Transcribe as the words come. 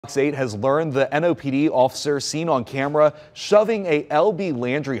Fox 8 has learned the NOPD officer seen on camera shoving a LB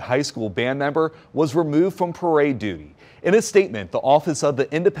Landry High School band member was removed from parade duty. In a statement, the Office of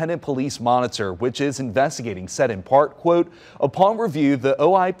the Independent Police Monitor, which is investigating, said in part, quote, upon review, the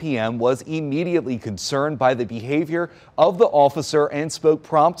OIPM was immediately concerned by the behavior of the officer and spoke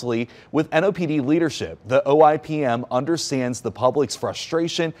promptly with NOPD leadership. The OIPM understands the public's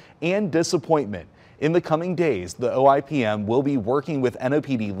frustration and disappointment. In the coming days, the OIPM will be working with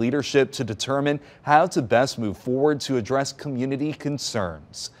NOPD leadership to determine how to best move forward to address community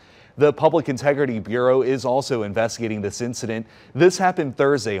concerns. The Public Integrity Bureau is also investigating this incident. This happened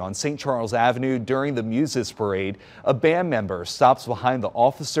Thursday on St. Charles Avenue during the Muses Parade. A band member stops behind the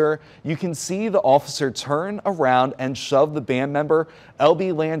officer. You can see the officer turn around and shove the band member.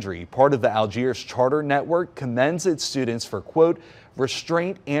 LB Landry, part of the Algiers Charter Network, commends its students for, quote,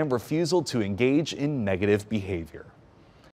 restraint and refusal to engage in negative behavior.